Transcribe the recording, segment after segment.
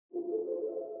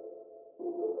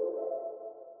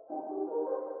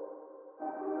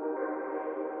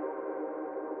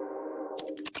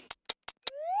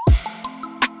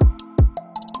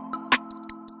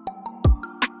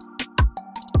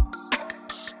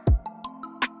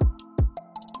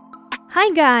Hi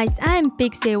guys, I'm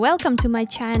Pixie, welcome to my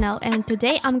channel, and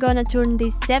today I'm gonna turn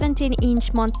this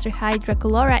 17-inch monster high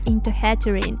Draculaura into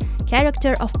Hatterene,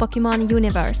 character of Pokemon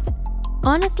universe.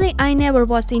 Honestly, I never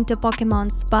was into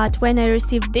Pokemons, but when I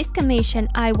received this commission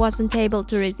I wasn't able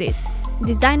to resist.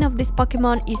 Design of this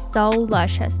Pokemon is so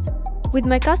luscious. With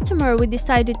my customer we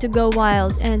decided to go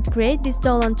wild and create this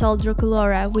doll untold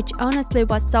Draculaura, which honestly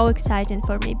was so exciting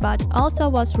for me, but also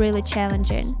was really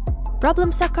challenging.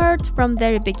 Problems occurred from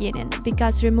very beginning,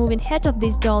 because removing head of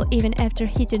this doll even after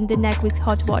hitting the neck with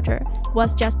hot water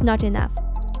was just not enough.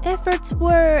 Efforts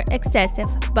were excessive,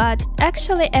 but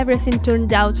actually everything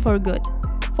turned out for good.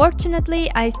 Fortunately,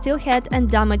 I still had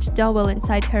undamaged dowel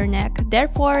inside her neck,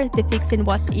 therefore the fixing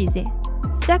was easy.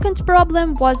 Second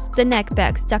problem was the neck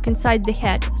pack stuck inside the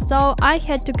head, so I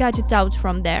had to cut it out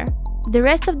from there. The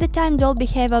rest of the time doll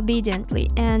behaved obediently,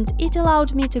 and it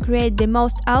allowed me to create the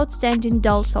most outstanding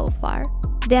doll so far.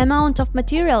 The amount of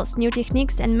materials, new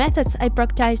techniques and methods I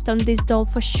practiced on this doll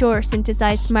for sure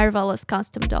synthesized marvelous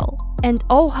custom doll. And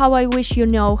oh, how I wish you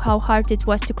know how hard it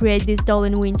was to create this doll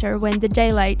in winter when the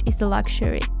daylight is a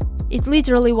luxury. It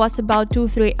literally was about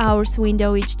 2-3 hours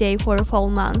window each day for a whole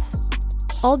month.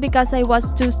 All because I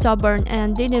was too stubborn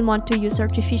and didn't want to use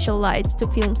artificial lights to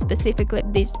film specifically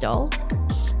this doll.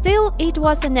 Still, it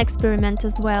was an experiment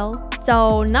as well,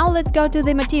 so now let's go to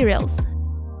the materials.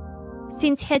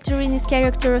 Since Hatterene is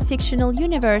character of fictional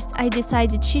universe, I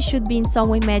decided she should be in some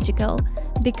way magical,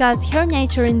 because her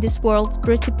nature in this world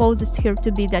presupposes her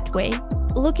to be that way.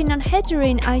 Looking on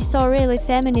Hatterene, I saw a really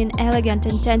feminine, elegant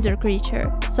and tender creature,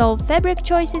 so fabric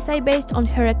choices I based on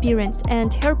her appearance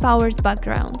and her powers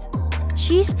background.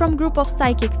 She is from group of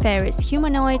psychic fairies,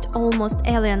 humanoid, almost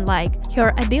alien-like.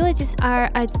 Her abilities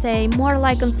are, I'd say, more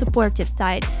like on supportive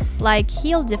side, like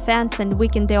heal, defense and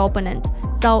weaken the opponent,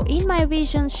 so in my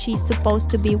vision she's supposed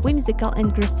to be whimsical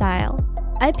and gracile.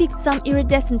 I picked some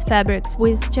iridescent fabrics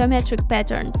with geometric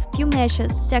patterns, few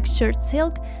meshes, textured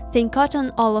silk, thin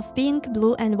cotton, olive pink,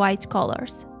 blue and white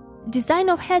colors. Design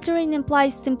of Hatterene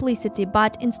implies simplicity,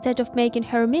 but instead of making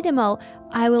her minimal,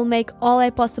 I will make all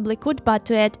I possibly could but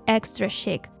to add extra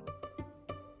chic.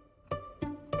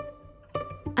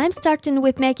 I'm starting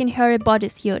with making her a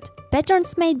bodysuit.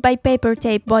 Patterns made by paper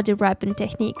tape body wrapping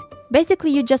technique. Basically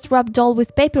you just wrap doll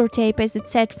with paper tape as it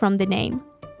said from the name.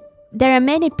 There are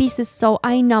many pieces, so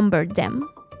I numbered them.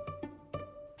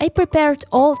 I prepared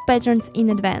all patterns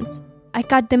in advance. I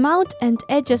cut them out and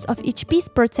edges of each piece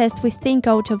processed with thin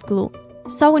coat of glue,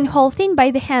 sewing whole thing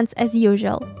by the hands as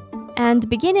usual, and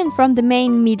beginning from the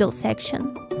main middle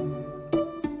section.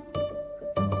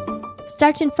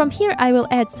 Starting from here I will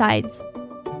add sides.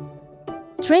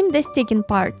 Trim the sticking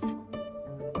parts.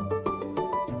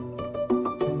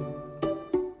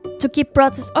 To keep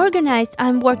process organized,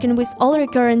 I'm working with all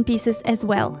recurrent pieces as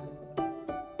well.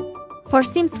 For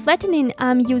seams flattening,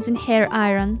 I'm using hair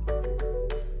iron.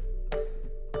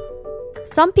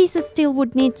 Some pieces still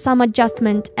would need some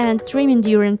adjustment and trimming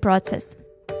during process.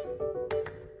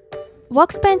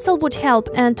 Wax pencil would help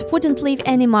and wouldn't leave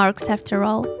any marks after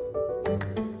all.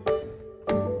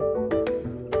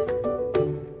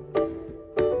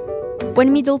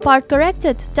 When middle part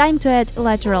corrected, time to add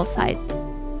lateral sides.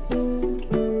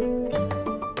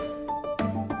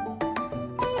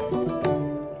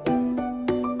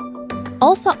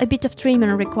 Also a bit of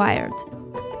trimming required.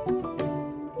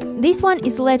 This one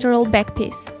is lateral back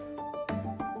piece.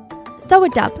 Sew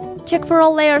it up, check for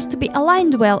all layers to be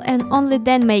aligned well and only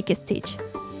then make a stitch.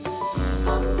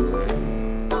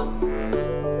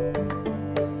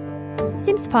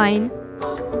 Seems fine.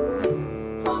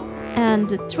 And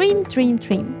trim, trim,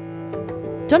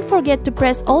 trim. Don't forget to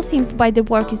press all seams while the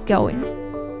work is going.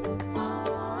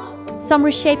 Some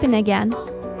reshaping again.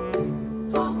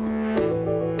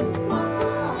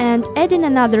 And adding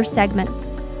another segment,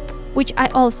 which I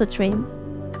also trim.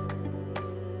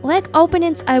 Leg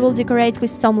openings I will decorate with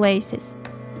some laces.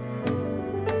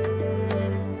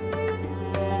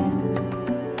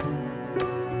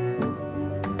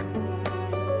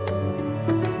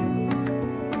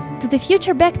 To the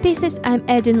future back pieces I'm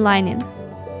adding lining.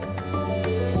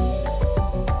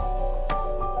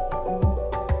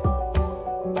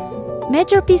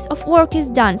 Major piece of work is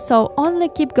done, so only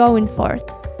keep going forth.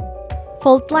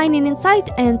 Fold lining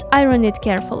inside and iron it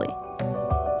carefully.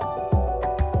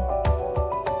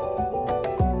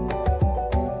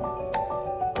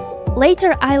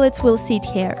 Later eyelets will sit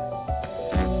here.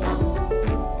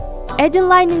 Adding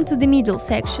lining to the middle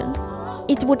section.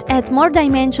 It would add more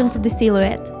dimension to the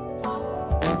silhouette.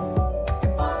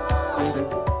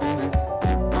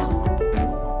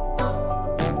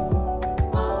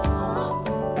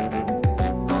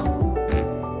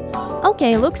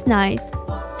 Okay, looks nice.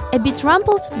 A bit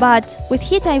rumpled, but with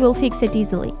heat I will fix it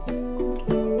easily.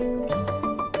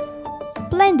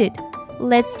 Splendid!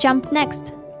 Let's jump next.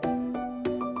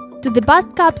 To the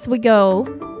bust cups we go.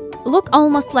 Look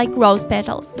almost like rose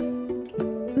petals.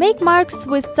 Make marks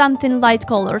with something light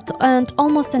colored and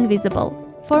almost invisible.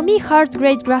 For me, hard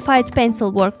grade graphite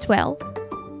pencil worked well.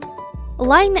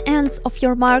 Line ends of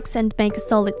your marks and make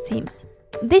solid seams.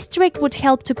 This trick would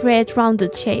help to create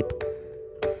rounded shape.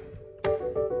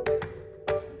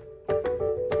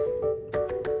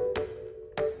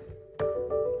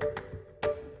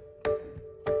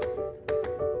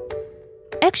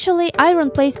 Actually,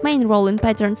 iron plays main role in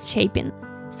patterns shaping,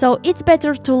 so it's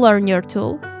better to learn your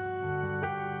tool.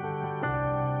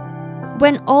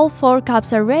 When all 4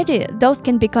 cups are ready, those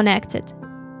can be connected.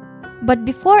 But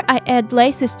before I add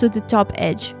laces to the top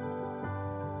edge.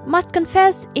 Must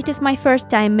confess, it is my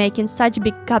first time making such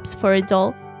big cups for a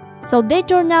doll, so they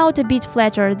turn out a bit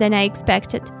flatter than I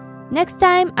expected. Next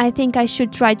time, I think I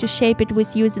should try to shape it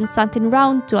with using something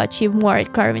round to achieve more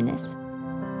curviness.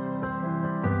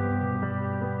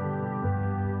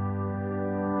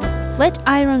 Flat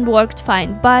iron worked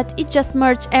fine, but it just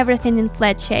merged everything in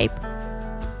flat shape.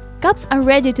 Cups are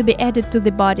ready to be added to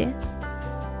the body.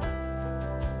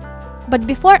 But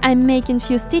before I'm making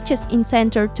few stitches in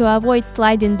center to avoid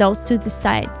sliding those to the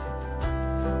sides.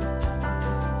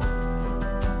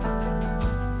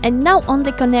 And now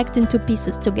only connecting 2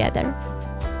 pieces together.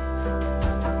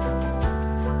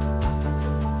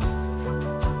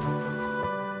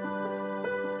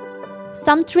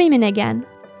 Some trimming again.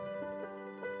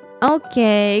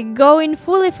 Okay, going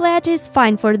fully flat is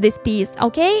fine for this piece,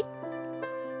 okay?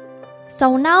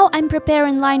 So now I'm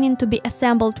preparing lining to be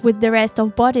assembled with the rest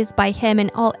of bodies by hemming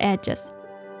all edges.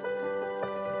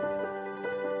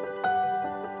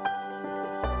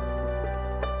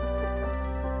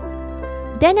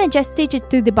 Then I just stitch it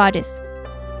to the bodies.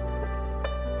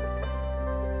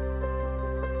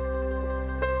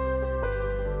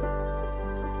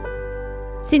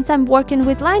 Since I'm working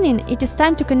with lining, it is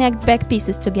time to connect back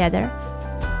pieces together.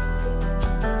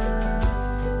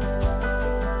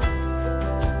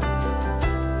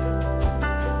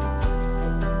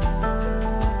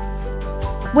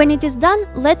 When it is done,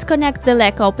 let's connect the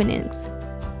leg openings.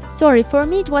 Sorry, for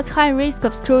me it was high risk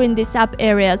of screwing this up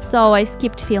area, so I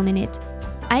skipped filming it.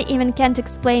 I even can't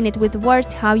explain it with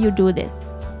words how you do this.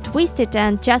 Twist it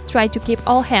and just try to keep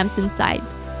all hems inside.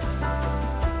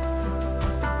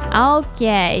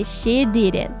 Okay, she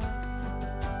did it.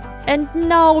 And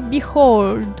now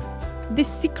behold, the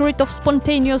secret of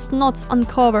spontaneous knots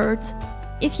uncovered.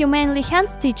 If you mainly hand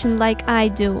stitching like I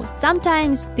do,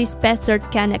 sometimes this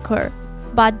bastard can occur.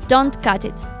 But don't cut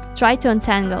it, try to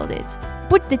untangle it.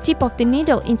 Put the tip of the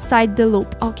needle inside the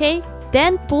loop, okay?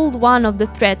 Then pull one of the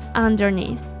threads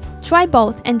underneath. Try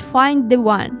both and find the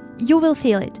one. You will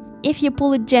feel it. If you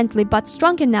pull it gently but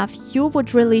strong enough, you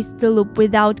would release the loop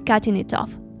without cutting it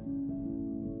off.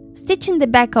 Stitching the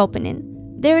back opening.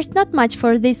 There is not much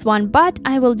for this one, but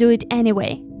I will do it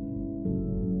anyway.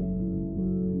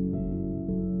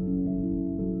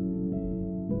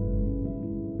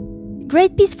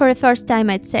 Great piece for a first time,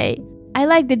 I'd say. I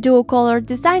like the dual color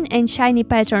design and shiny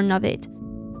pattern of it.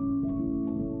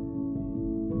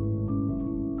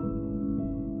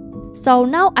 So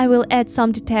now I will add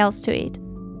some details to it.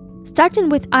 Starting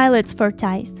with eyelets for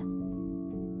ties.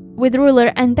 With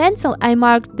ruler and pencil I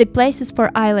marked the places for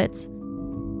eyelets.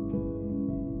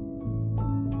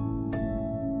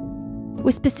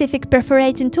 With specific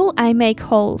perforating tool I make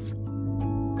holes.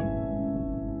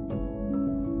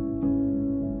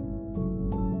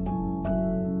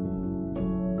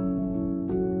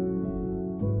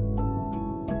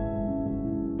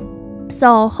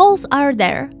 So holes are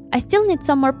there. I still need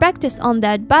some more practice on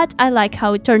that, but I like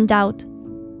how it turned out.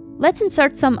 Let's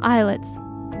insert some eyelets.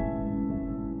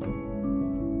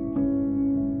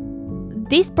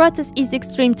 This process is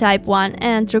extreme type 1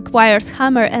 and requires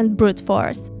hammer and brute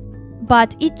force,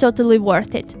 but it's totally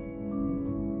worth it.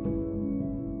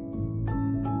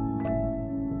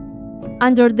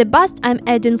 Under the bust I'm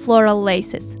adding floral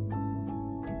laces.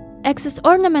 Excess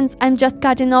ornaments I'm just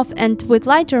cutting off and with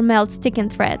lighter melt sticking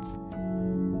threads.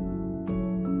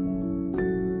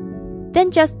 Then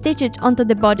just stitch it onto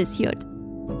the bodysuit.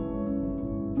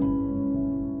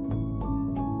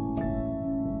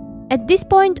 At this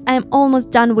point I'm almost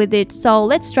done with it, so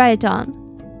let's try it on.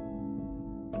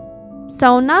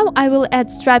 So now I will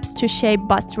add straps to shape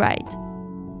bust right.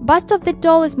 Bust of the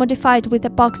doll is modified with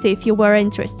epoxy if you were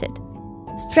interested.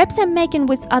 Straps I'm making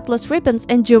with atlas ribbons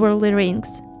and jewelry rings.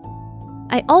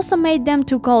 I also made them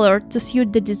two-colored to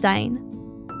suit the design.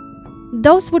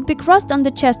 Those would be crossed on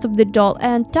the chest of the doll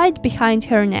and tied behind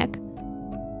her neck.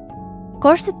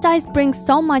 Corset ties bring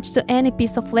so much to any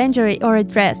piece of lingerie or a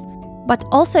dress, but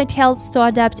also it helps to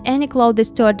adapt any clothes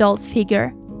to a doll's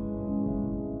figure.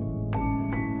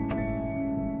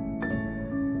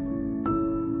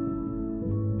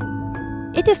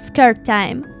 It is skirt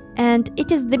time, and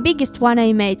it is the biggest one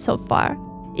I made so far.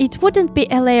 It wouldn't be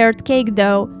a layered cake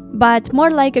though, but more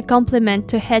like a compliment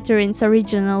to Hatterene's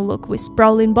original look with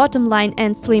sprawling bottom line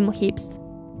and slim hips.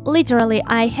 Literally,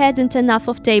 I hadn't enough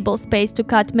of table space to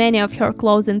cut many of her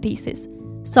clothing pieces,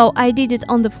 so I did it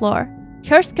on the floor.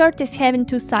 Her skirt is having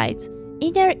two sides.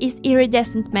 Inner is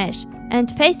iridescent mesh, and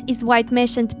face is white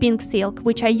mesh and pink silk,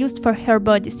 which I used for her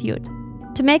bodysuit.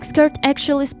 To make skirt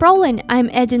actually sprawling, I'm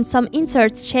adding some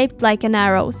inserts shaped like an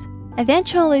arrows.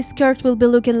 Eventually, skirt will be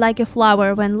looking like a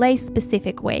flower when laced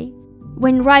specific way.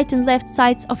 When right and left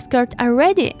sides of skirt are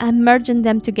ready, I'm merging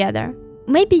them together.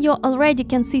 Maybe you already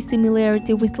can see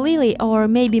similarity with lily or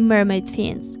maybe mermaid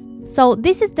fins. So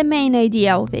this is the main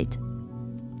idea of it.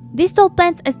 This doll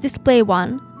plans as display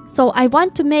one, so I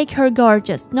want to make her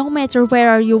gorgeous, no matter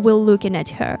where you will looking at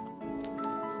her.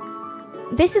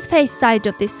 This is face side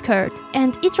of this skirt,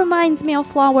 and it reminds me of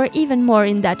flower even more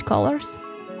in that colors.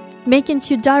 Making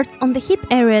few darts on the hip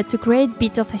area to create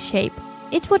bit of a shape.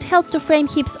 It would help to frame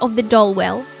hips of the doll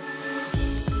well.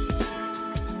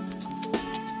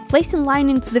 Placing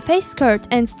lining to the face skirt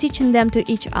and stitching them to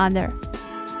each other.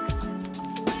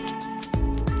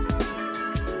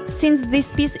 Since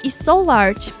this piece is so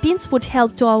large, pins would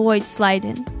help to avoid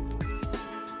sliding.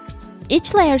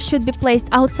 Each layer should be placed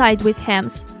outside with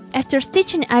hems. After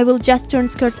stitching, I will just turn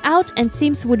skirt out and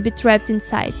seams would be trapped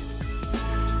inside.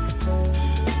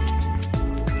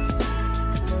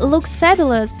 Looks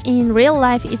fabulous, in real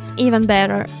life it's even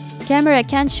better. Camera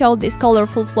can't show this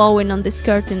colorful flowing on the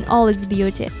skirt in all its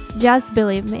beauty, just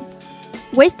believe me.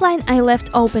 Waistline I left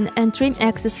open and trim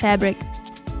excess fabric.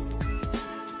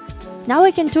 Now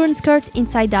I can turn skirt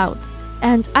inside out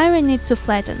and iron it to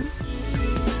flatten.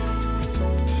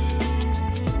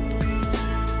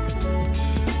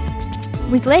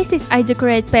 With laces I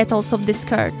decorate petals of the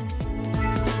skirt.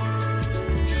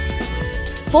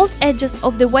 Fold edges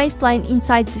of the waistline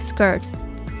inside the skirt.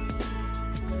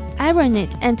 Iron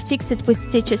it and fix it with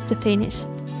stitches to finish.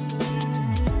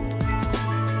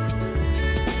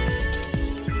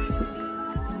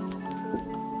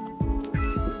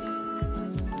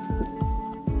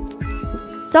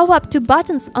 Sew up 2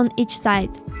 buttons on each side.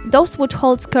 Those would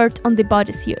hold skirt on the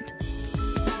bodysuit.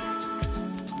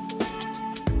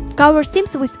 Cover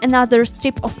seams with another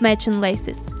strip of matching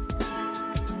laces.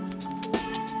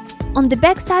 On the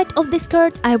back side of the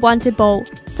skirt I want a bow,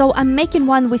 so I'm making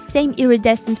one with same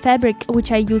iridescent fabric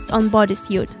which I used on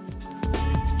bodysuit.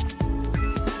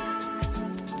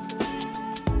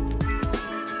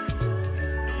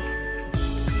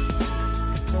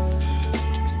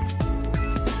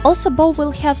 Also, bow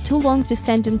will have 2 long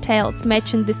descending tails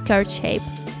matching the skirt shape.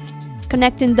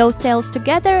 Connecting those tails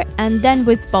together and then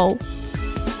with bow.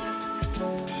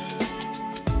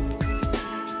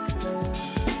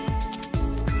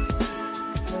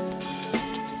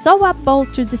 Sew up bow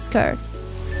through the skirt.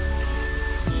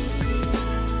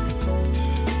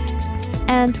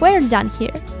 And we're done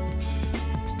here.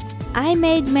 I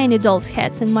made many dolls'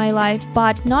 heads in my life,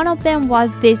 but none of them was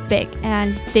this big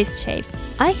and this shape.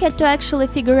 I had to actually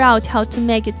figure out how to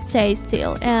make it stay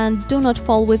still and do not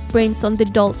fall with brims on the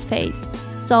doll's face,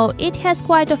 so it has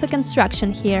quite of a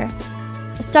construction here.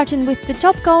 Starting with the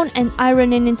top cone and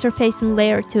ironing interfacing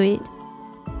layer to it.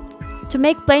 To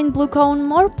make plain blue cone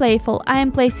more playful, I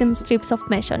am placing strips of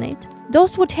mesh on it.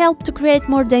 Those would help to create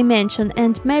more dimension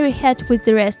and marry head with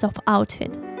the rest of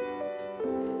outfit.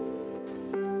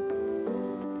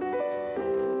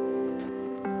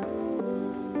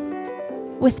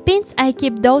 With pins, I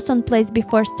keep those on place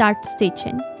before start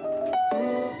stitching.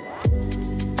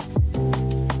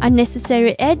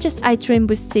 Unnecessary edges I trim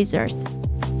with scissors.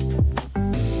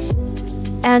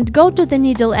 And go to the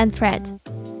needle and thread.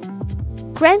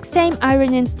 Crank same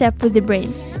ironing step with the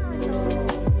brims.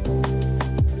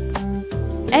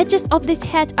 Edges of this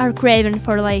hat are craven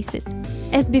for laces.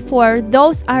 As before,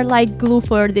 those are like glue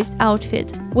for this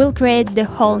outfit, will create the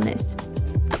wholeness.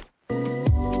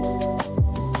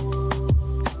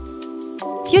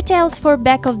 Few tails for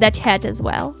back of that hat as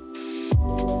well.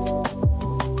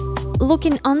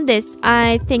 Looking on this,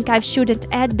 I think I shouldn't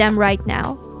add them right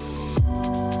now.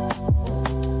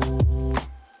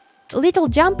 Little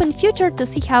jump in future to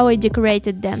see how I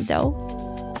decorated them though.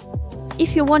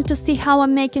 If you want to see how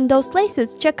I'm making those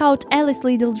laces, check out Alice's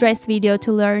little dress video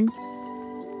to learn.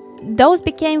 Those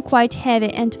became quite heavy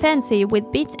and fancy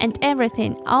with beads and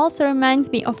everything, also reminds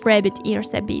me of rabbit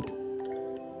ears a bit.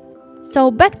 So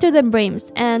back to the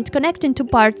brims and connecting two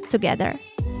parts together.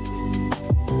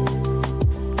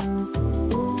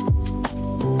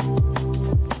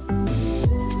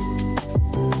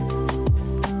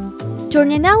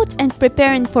 Turning out and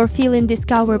preparing for filling this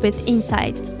cover with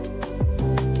insides.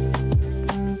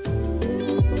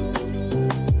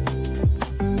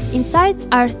 Insides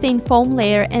are thin foam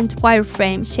layer and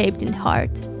wireframe shaped in heart.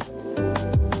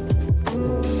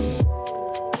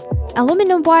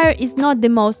 Aluminum wire is not the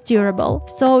most durable,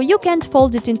 so you can't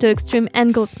fold it into extreme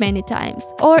angles many times,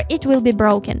 or it will be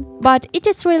broken. But it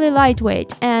is really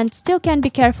lightweight and still can be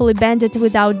carefully bended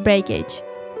without breakage.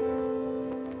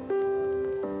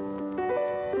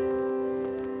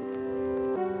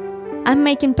 I'm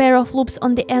making pair of loops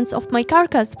on the ends of my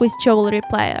carcass with jewelry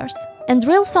pliers and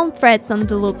drill some threads on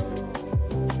the loops.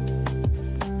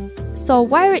 So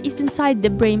wire is inside the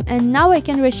brim and now I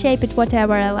can reshape it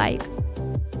whatever I like.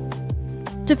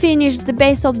 To finish the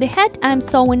base of the head, I'm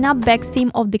sewing up back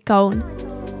seam of the cone.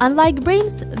 Unlike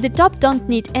brims, the top don't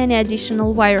need any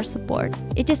additional wire support.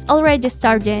 It is already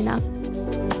sturdy enough.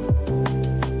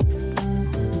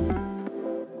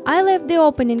 I left the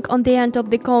opening on the end of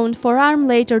the cone for arm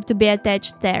later to be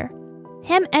attached there.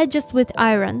 Hem edges with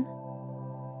iron.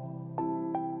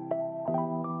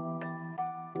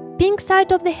 Pink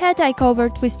side of the head I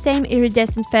covered with same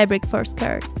iridescent fabric for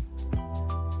skirt.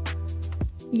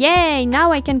 Yay!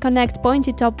 Now I can connect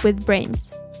pointy top with brims.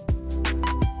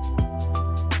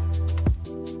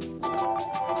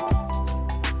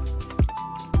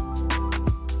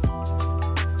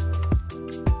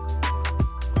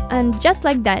 And just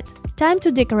like that, time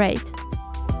to decorate.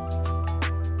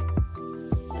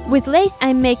 With lace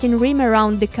I'm making rim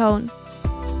around the cone.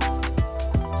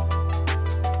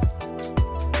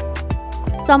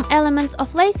 Some elements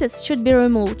of laces should be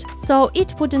removed, so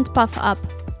it wouldn't puff up.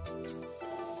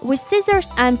 With scissors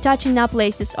I'm touching up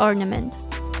lace's ornament.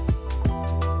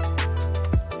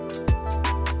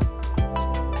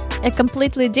 A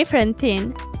completely different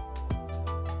thing.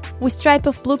 With stripe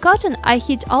of blue cotton I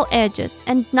hid all edges,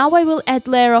 and now I will add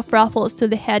layer of ruffles to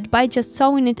the head by just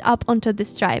sewing it up onto the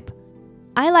stripe.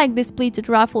 I like this pleated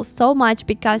ruffles so much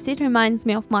because it reminds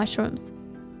me of mushrooms.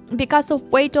 Because of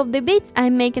weight of the beads,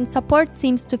 I'm making support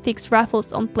seams to fix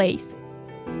ruffles on place.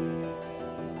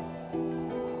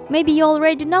 Maybe you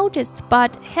already noticed,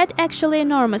 but head actually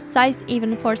enormous size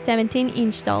even for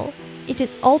 17-inch doll. It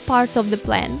is all part of the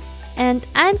plan, and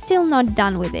I'm still not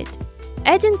done with it.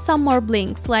 Adding some more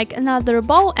blings, like another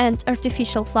bow and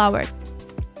artificial flowers.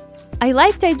 I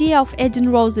like the idea of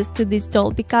adding roses to this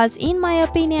doll because, in my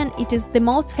opinion, it is the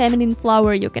most feminine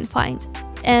flower you can find,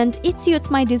 and it suits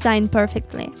my design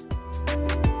perfectly.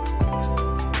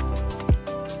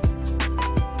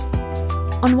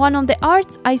 On one of the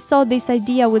arts, I saw this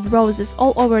idea with roses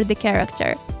all over the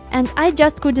character, and I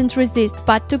just couldn't resist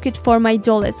but took it for my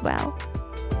doll as well.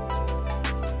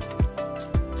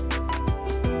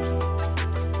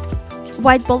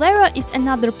 White Bolero is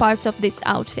another part of this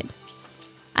outfit.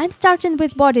 I'm starting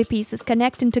with body pieces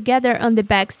connecting together on the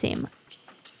back seam.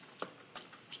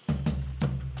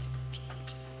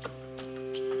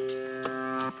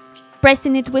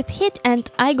 Pressing it with heat and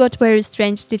I got very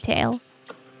strange detail.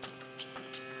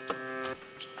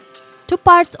 Two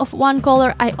parts of one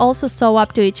color I also sew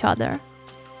up to each other.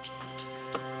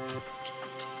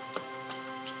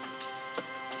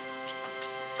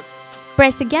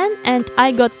 Press again and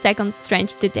I got second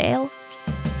strange detail.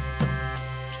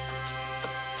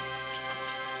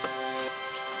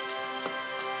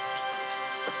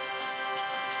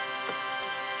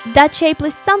 That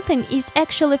shapeless something is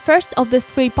actually first of the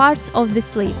three parts of the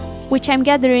sleeve, which I'm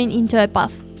gathering into a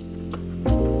puff.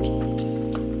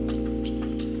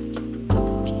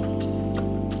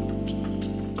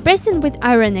 Pressing with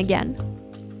iron again.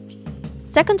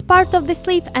 Second part of the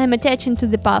sleeve I'm attaching to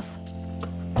the puff.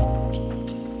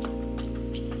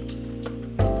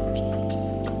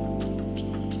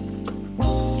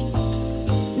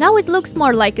 Now it looks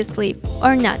more like a sleeve,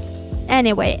 or not.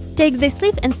 Anyway, take the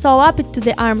sleeve and sew up it to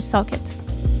the arm socket.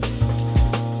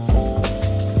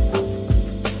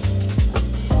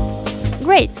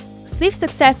 Great! Sleeve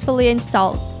successfully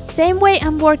installed. Same way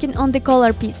I'm working on the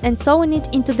collar piece and sewing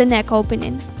it into the neck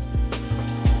opening.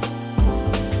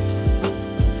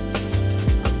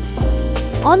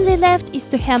 Only left is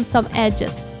to hem some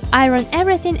edges. Iron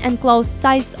everything and close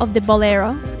size of the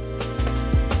Bolero.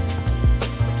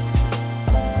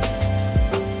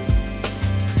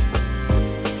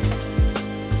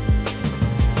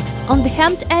 On the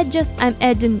hemmed edges I'm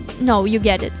adding, no, you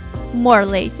get it, more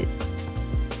laces.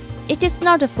 It is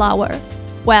not a flower.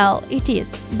 Well, it is,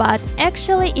 but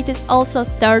actually it is also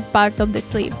third part of the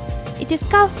sleeve. It is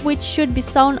cuff which should be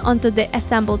sewn onto the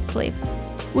assembled sleeve.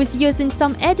 With using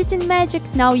some editing magic,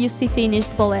 now you see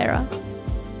finished Bolero.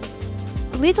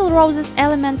 Little roses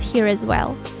elements here as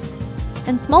well.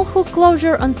 And small hook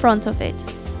closure on front of it.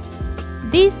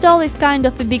 This doll is kind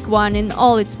of a big one in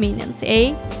all its minions,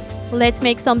 eh? Let's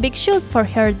make some big shoes for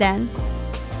her then.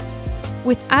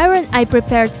 With iron I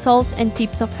prepared soles and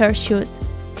tips of her shoes.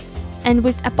 And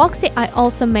with epoxy I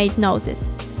also made noses.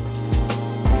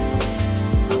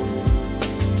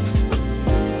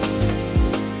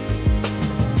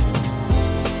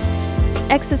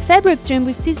 Excess fabric trim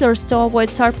with scissors to avoid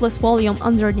surplus volume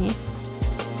underneath.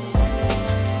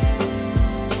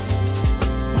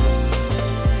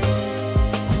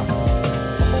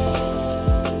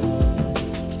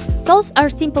 Soles are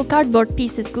simple cardboard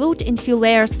pieces glued in few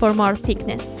layers for more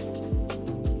thickness.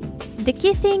 The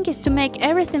key thing is to make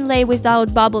everything lay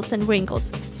without bubbles and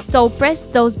wrinkles, so press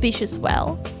those bishes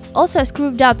well. Also a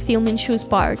screwed up filming shoes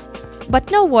part. But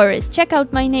no worries, check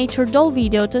out my nature doll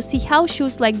video to see how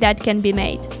shoes like that can be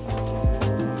made.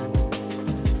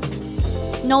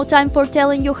 No time for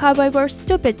telling you how I were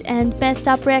stupid and messed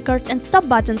up record and stop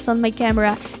buttons on my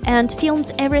camera and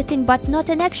filmed everything but not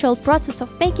an actual process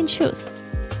of making shoes.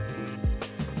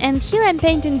 And here I'm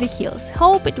painting the heels,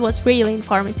 hope it was really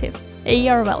informative.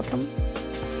 You're welcome.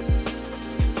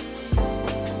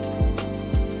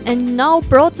 And now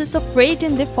process of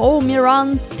creating the foamy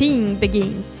round thing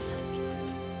begins.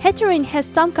 Hatterene has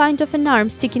some kind of an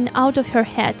arm sticking out of her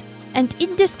head, and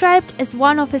it described as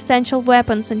one of essential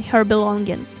weapons in her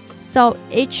belongings, so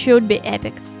it should be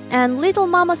epic. And Little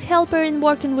Mama's helper in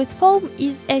working with foam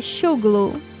is a shoe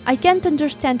glue. I can't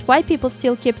understand why people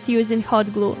still keeps using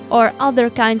hot glue or other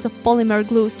kinds of polymer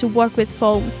glues to work with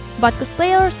foams, but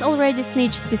cosplayers already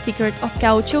snitched the secret of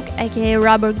caoutchouc aka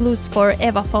rubber glues for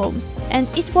Eva foams, and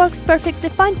it works perfectly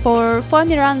fine for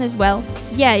foamy run as well.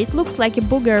 Yeah, it looks like a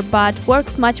booger, but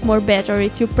works much more better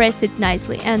if you pressed it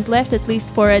nicely and left at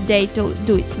least for a day to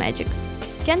do its magic.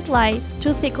 Can't lie,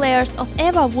 2 thick layers of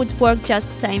Eva would work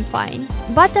just same fine.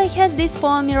 But I had this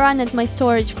foamy run at my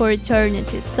storage for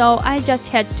eternity, so I just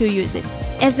had to use it.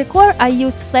 As a core I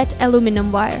used flat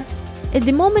aluminum wire. At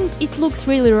the moment it looks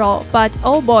really raw, but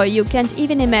oh boy, you can't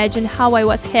even imagine how I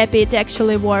was happy it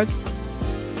actually worked.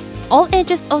 All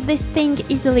edges of this thing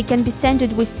easily can be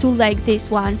sanded with tool like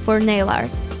this one for nail art.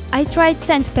 I tried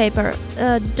sandpaper,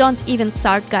 don't even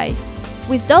start guys.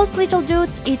 With those little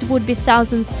dudes it would be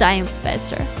thousands times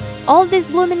faster. All these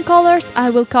blooming colors I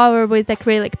will cover with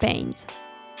acrylic paint.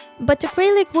 But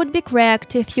acrylic would be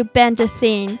cracked if you bent it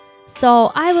thin,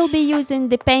 so I will be using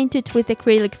the painted with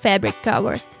acrylic fabric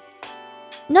covers.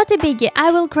 Not a biggie,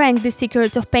 I will crank the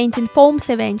secret of painting foams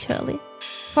eventually.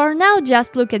 For now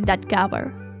just look at that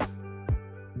cover.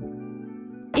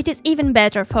 It is even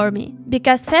better for me,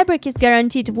 because fabric is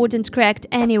guaranteed wouldn't crack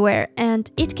anywhere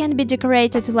and it can be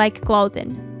decorated like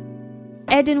clothing.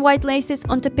 Adding white laces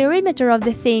on the perimeter of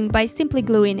the thing by simply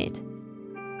gluing it.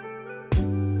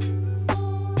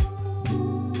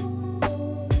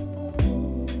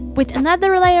 With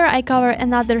another layer I cover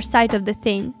another side of the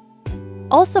thing,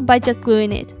 also by just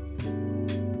gluing it.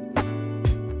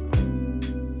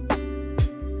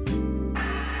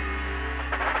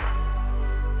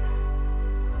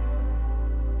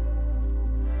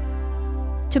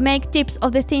 To make tips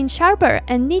of the thing sharper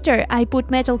and neater, I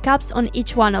put metal caps on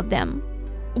each one of them.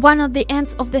 One of the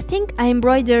ends of the thing I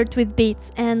embroidered with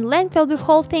beads, and length of the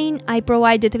whole thing I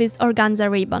provided with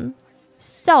organza ribbon.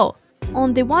 So,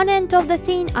 on the one end of the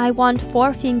thing I want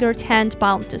 4-fingered hand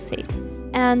palm to sit.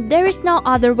 And there is no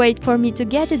other way for me to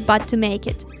get it but to make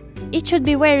it. It should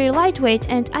be very lightweight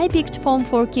and I picked foam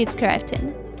for kids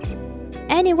crafting.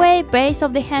 Anyway, base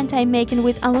of the hand I'm making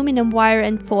with aluminum wire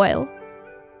and foil.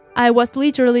 I was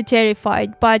literally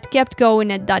terrified, but kept going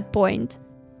at that point.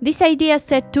 This idea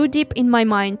sat too deep in my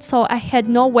mind, so I had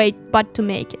no way but to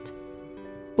make it.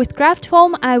 With craft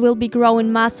foam I will be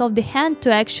growing mass of the hand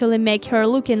to actually make her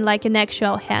looking like an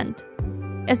actual hand.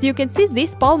 As you can see,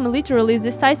 this palm literally is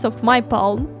the size of my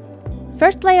palm.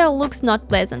 First layer looks not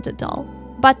pleasant at all,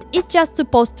 but it's just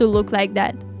supposed to look like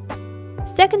that.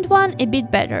 Second one a bit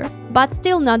better, but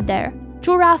still not there,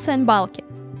 too rough and bulky.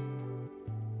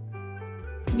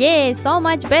 Yay, so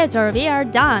much better, we are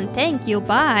done, thank you,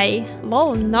 bye.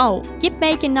 Lol, no, keep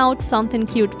making out something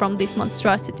cute from this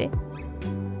monstrosity.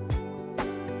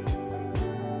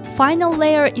 Final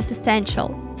layer is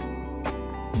essential.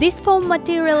 This foam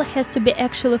material has to be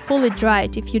actually fully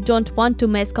dried if you don't want to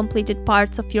mess completed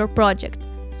parts of your project.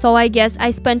 So I guess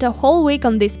I spent a whole week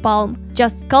on this palm,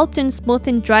 just sculpting,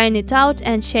 smoothing, drying it out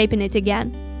and shaping it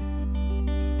again.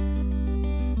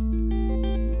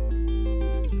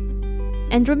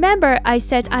 And remember, I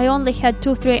said I only had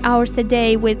 2-3 hours a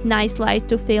day with nice light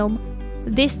to film.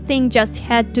 This thing just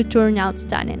had to turn out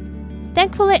stunning.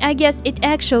 Thankfully, I guess it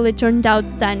actually turned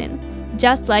out stunning,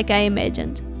 just like I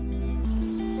imagined.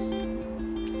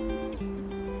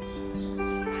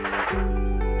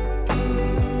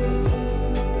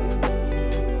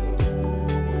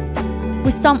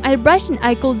 With some airbrushing,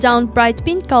 I cooled down bright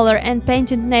pink color and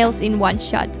painted nails in one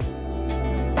shot.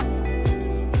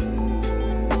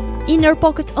 Inner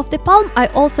pocket of the palm I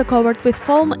also covered with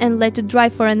foam and let it dry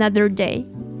for another day.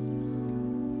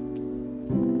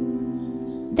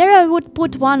 There I would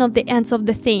put one of the ends of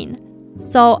the thing,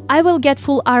 so I will get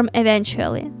full arm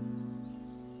eventually.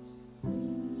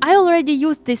 I already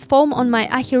used this foam on my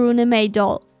Hatterene made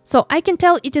doll, so I can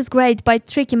tell it is great but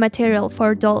tricky material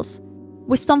for dolls.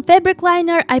 With some fabric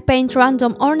liner I paint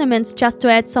random ornaments just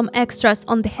to add some extras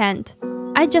on the hand.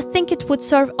 I just think it would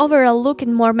serve overall look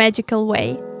in more magical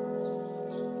way.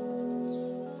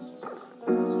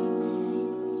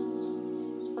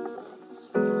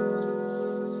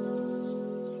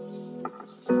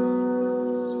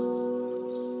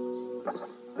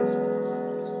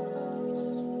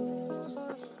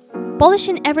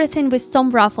 Polishing everything with some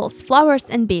ruffles, flowers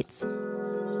and beads.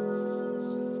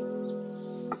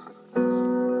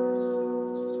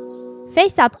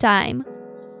 Face up time.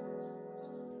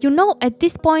 You know, at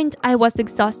this point I was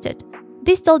exhausted.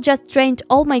 This doll just drained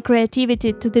all my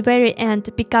creativity to the very end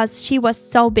because she was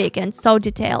so big and so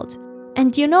detailed.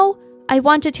 And you know, I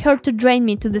wanted her to drain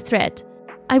me to the thread.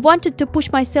 I wanted to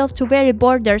push myself to very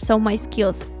borders of my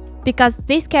skills, because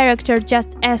this character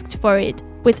just asked for it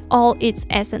with all its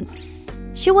essence.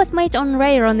 She was made on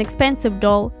rare and expensive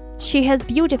doll. She has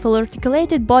beautiful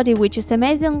articulated body which is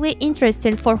amazingly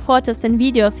interesting for photos and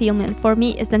video filming for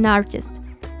me as an artist.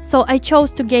 So I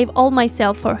chose to give all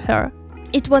myself for her.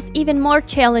 It was even more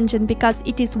challenging because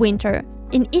it is winter.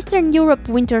 In Eastern Europe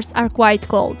winters are quite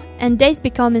cold and days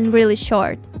becoming really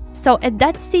short. So at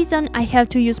that season I have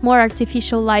to use more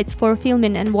artificial lights for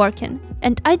filming and working.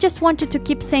 And I just wanted to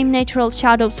keep same natural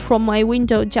shadows from my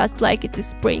window just like it is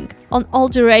spring, on all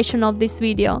duration of this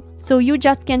video, so you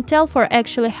just can tell for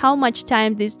actually how much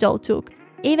time this doll took,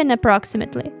 even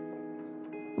approximately.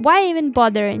 Why even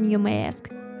bothering, you may ask?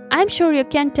 I'm sure you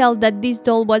can tell that this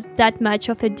doll was that much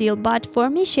of a deal, but for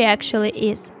me she actually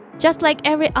is. Just like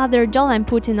every other doll I'm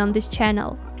putting on this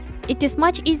channel. It is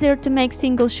much easier to make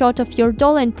single shot of your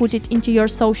doll and put it into your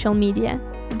social media.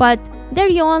 But there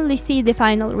you only see the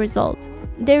final result.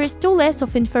 There is too less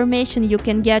of information you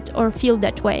can get or feel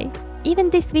that way.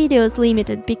 Even this video is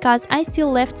limited because I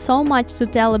still left so much to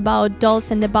tell about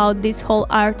dolls and about this whole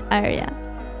art area.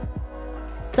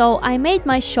 So I made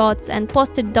my shots and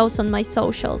posted those on my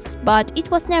socials, but it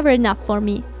was never enough for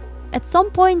me. At some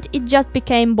point it just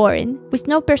became boring, with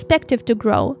no perspective to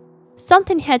grow.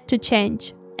 Something had to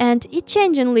change, and it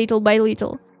changing little by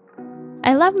little.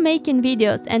 I love making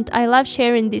videos and I love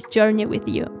sharing this journey with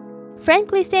you.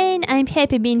 Frankly saying, I'm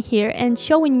happy being here and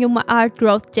showing you my art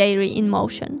growth diary in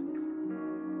motion.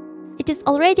 It is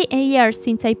already a year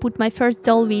since I put my first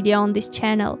doll video on this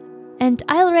channel, and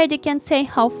I already can say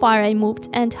how far I moved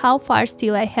and how far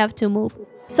still I have to move.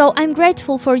 So I'm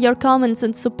grateful for your comments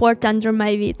and support under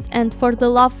my vids and for the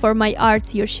love for my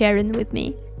art you're sharing with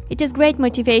me. It is great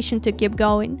motivation to keep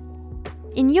going.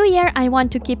 In New Year I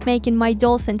want to keep making my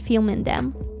dolls and filming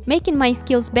them, making my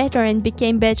skills better and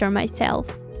become better myself.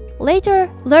 Later,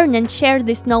 learn and share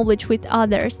this knowledge with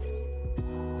others.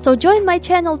 So join my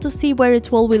channel to see where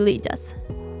it will lead us.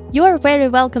 You are very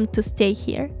welcome to stay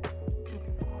here.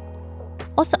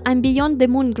 Also, I'm beyond the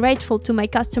moon grateful to my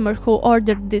customer who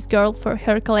ordered this girl for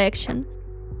her collection.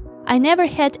 I never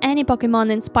had any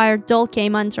Pokemon-inspired doll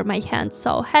came under my hands,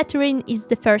 so Hatterene is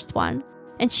the first one,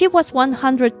 and she was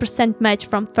 100% match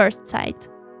from first sight.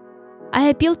 I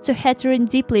appealed to Hatterene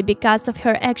deeply because of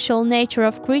her actual nature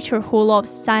of creature who loves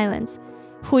silence,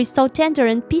 who is so tender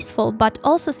and peaceful but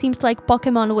also seems like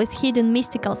Pokemon with hidden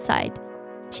mystical side.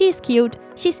 She is cute,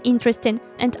 she's interesting,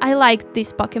 and I liked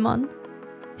this Pokemon.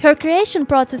 Her creation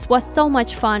process was so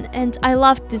much fun and I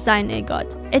loved the design I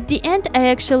got. At the end I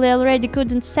actually already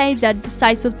couldn't say that the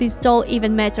size of this doll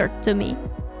even mattered to me.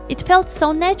 It felt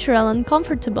so natural and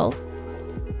comfortable.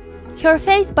 Her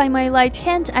face by my right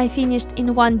hand I finished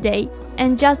in one day,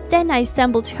 and just then I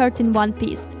assembled her in one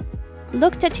piece.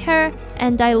 Looked at her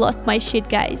and I lost my shit,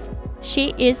 guys.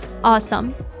 She is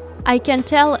awesome. I can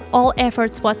tell all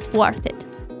efforts was worth it.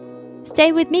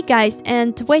 Stay with me, guys,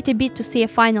 and wait a bit to see a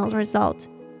final result.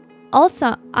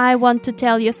 Also, I want to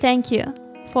tell you thank you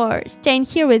for staying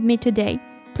here with me today.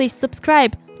 Please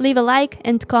subscribe, leave a like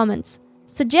and comments.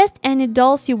 Suggest any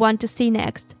dolls you want to see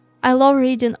next. I love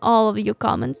reading all of your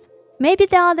comments. Maybe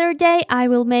the other day I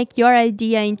will make your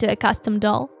idea into a custom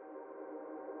doll.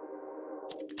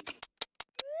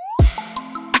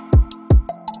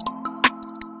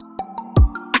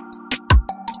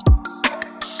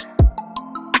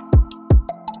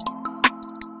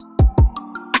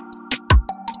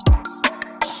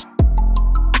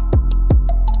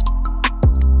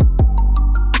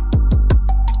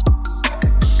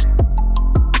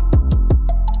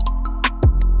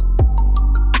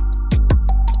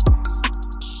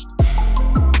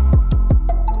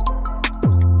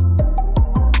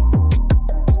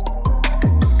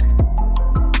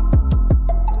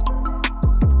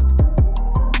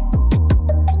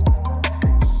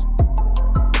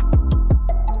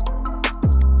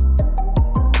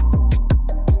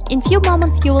 In few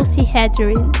moments you will see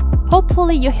Hatterene.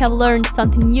 Hopefully you have learned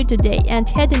something new today and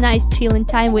had a nice chilling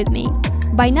time with me.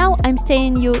 By now I'm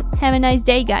saying you have a nice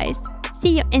day, guys.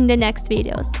 See you in the next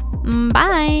videos.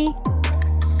 Bye!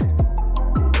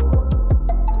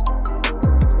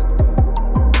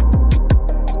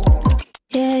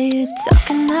 Yeah, you're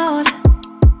talking loud.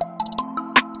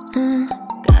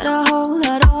 Got a whole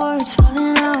lot of words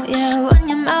falling out, yeah, run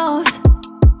your mouth.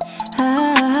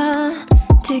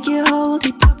 Take your whole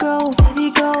deeper go,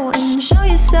 baby, go and show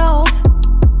yourself.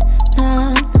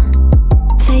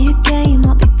 Play your game,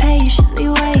 I'll be patiently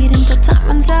waiting till time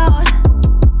runs out.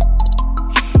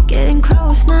 Getting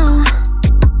close now.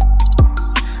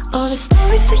 All the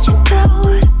stories that you tell,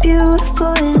 what a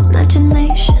beautiful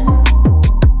imagination.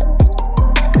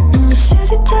 And you should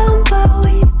have tell them about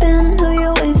where you've been, who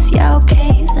you're with, yeah,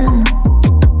 okay then.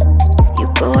 You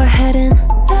go ahead and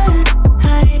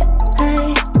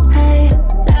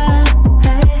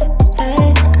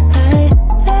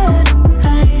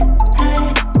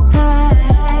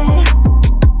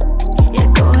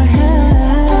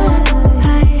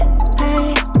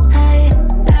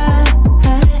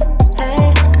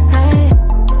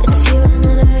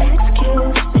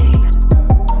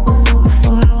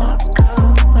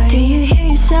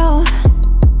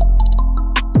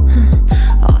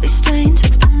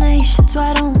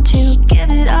why don't you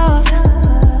give it up?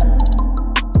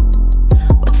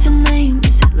 What's her name?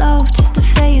 Is it love? Just a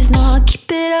phase? No, I'll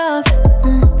keep it up.